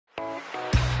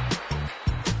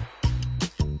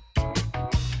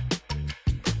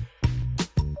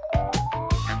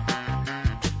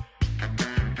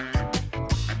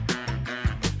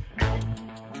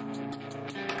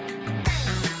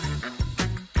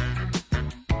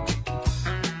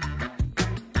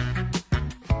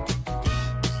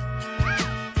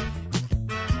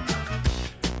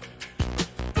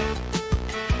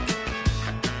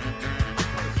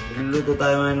magluluto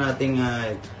tayo ng ating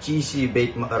cheesy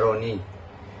baked macaroni.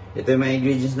 Ito yung mga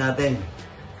ingredients natin.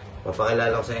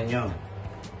 Papakilala ko sa inyo.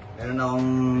 Meron akong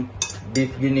beef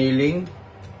giniling,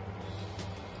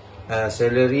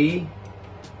 celery,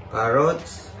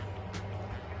 carrots,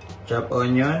 chopped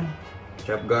onion,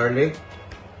 chopped garlic.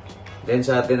 Then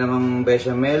sa atin namang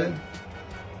bechamel,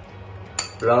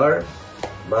 flour,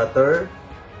 butter,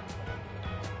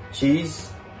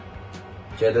 cheese,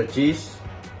 cheddar cheese,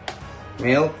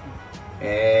 milk,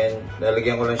 and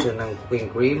lalagyan ko lang siya ng cooking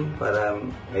cream para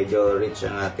medyo rich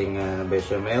ang ating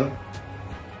bechamel.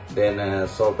 Then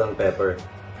salt and pepper.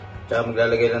 Tsaka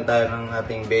maglalagay lang tayo ng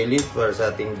ating bay leaf para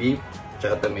sa ating beef,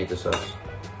 tsaka tomato sauce.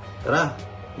 Tara,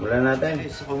 simulan natin.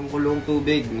 Sa kumukulong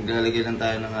tubig, maglalagay lang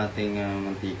tayo ng ating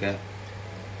mantika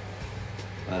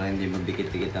para hindi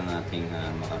magdikit-dikit ang ating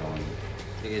macaroni.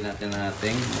 Lagyan natin ang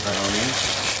ating macaroni.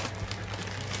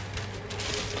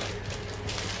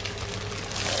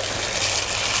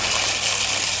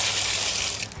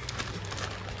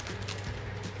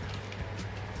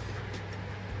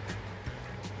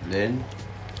 Then,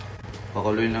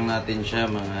 pakuluin lang natin siya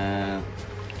mga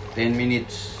 10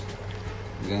 minutes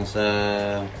hanggang sa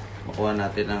makuha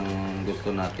natin ang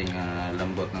gusto nating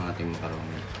lambot ng ating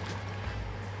macaroni.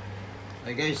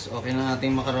 Okay guys, okay na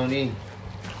ating macaroni.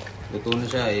 Luto na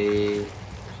siya,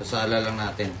 sasala lang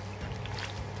natin.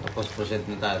 Tapos proceed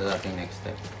na tayo sa ating next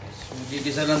step. So,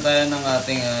 magigisa lang tayo ng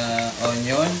ating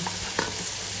onion.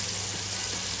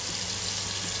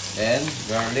 Then,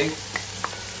 garlic.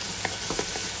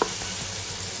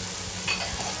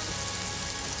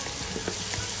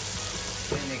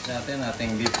 Mix natin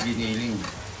ating beef giniling.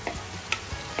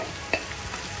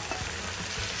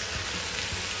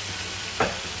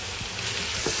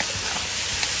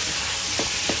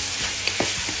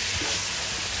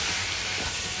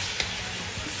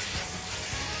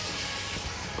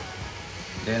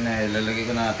 Then ilalagay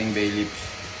ko na ating bay leaf.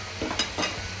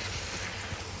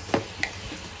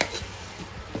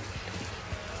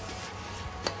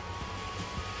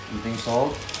 Ating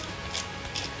salt,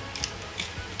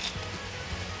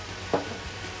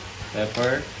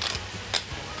 pepper,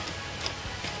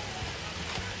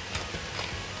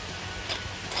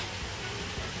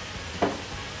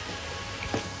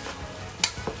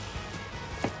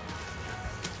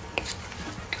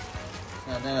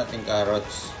 natin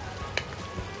carrots,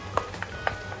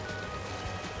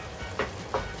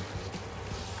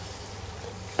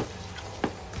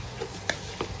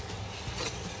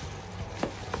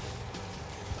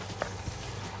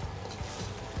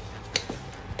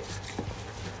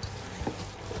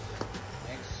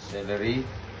 celery,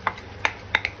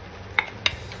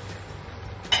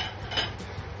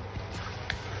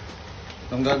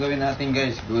 itong gagawin natin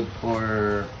guys, good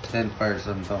for 10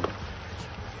 person to.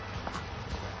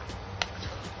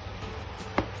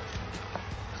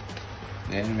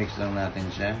 Then mix lang natin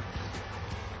siya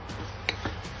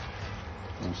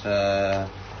kung sa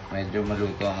medyo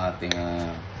maluto ang ating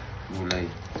gulay.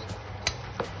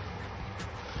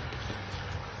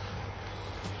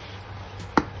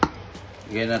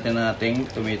 Lagyan natin ang ating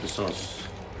tomato sauce.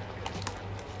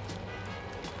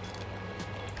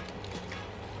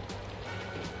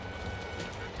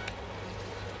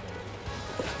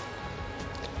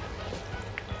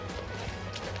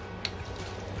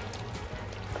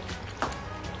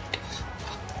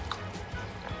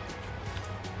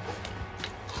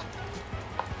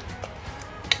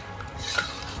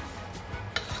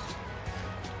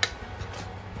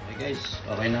 Okay guys,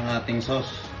 okay na ang ating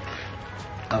sauce.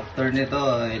 After nito,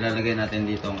 ilalagay natin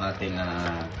dito ang ating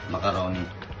macaroni.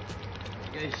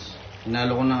 Guys,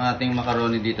 hinalo ko ng ating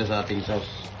macaroni dito sa ating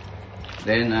sauce.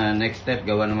 Then, next step,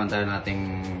 gawa naman tayo ng ating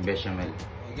bechamel.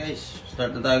 Okay guys,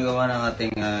 start na tayo gawa ng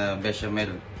ating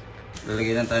bechamel.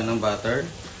 Lalagyan lang tayo ng butter.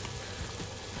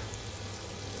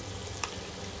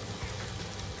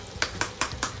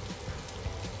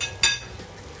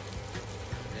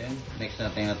 Then, next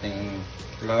natin ating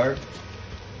flour.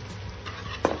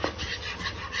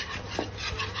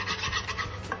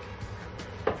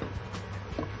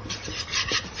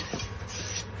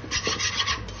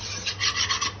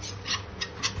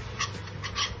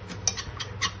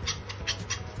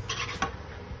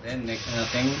 Then next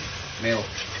nating milk.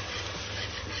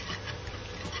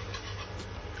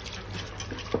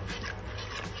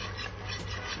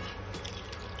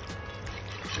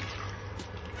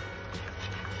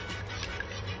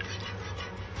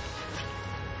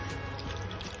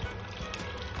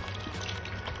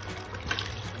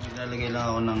 Lalagay lang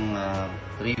ako ng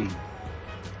cream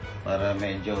para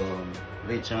medyo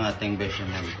rich ang ating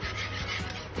bechamel.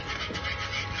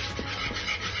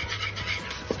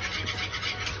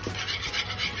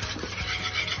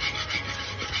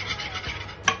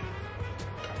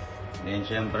 Then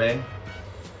syempre,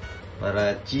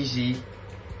 para cheesy,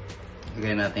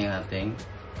 lagay natin ating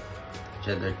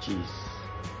cheddar cheese.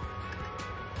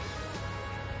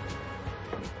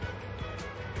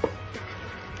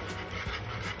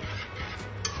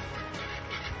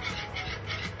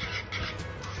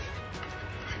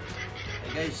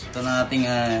 Okay guys, ito na ating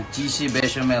cheesy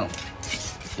bechamel.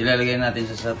 Ilalagay natin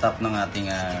sa top ng ating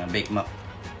Baked Mac.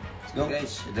 Let's go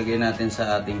guys, ilagay natin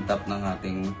sa ating top ng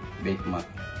ating Baked Mac.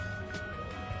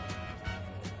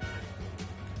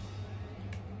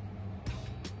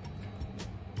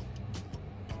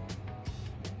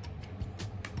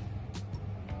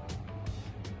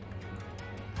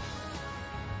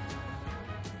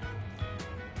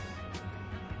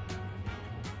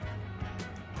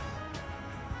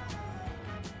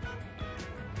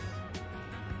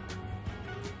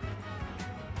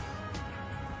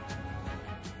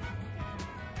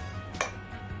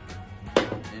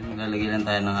 Maglalagay lang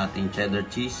tayo ng ating cheddar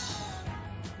cheese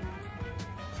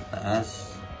sa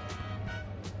taas.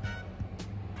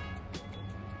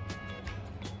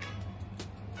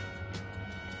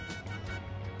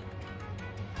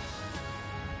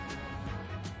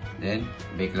 Then,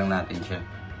 bake lang natin siya.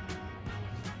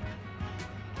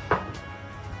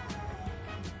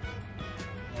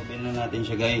 Oven na natin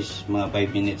siya guys, mga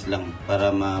 5 minutes lang para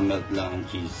ma-melt lang ang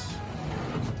cheese.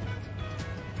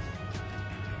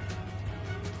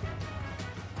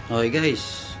 Okay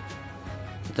guys,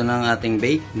 ito na ang ating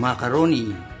baked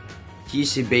macaroni,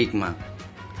 cheesy baked mac.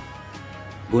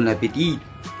 Bon appetit!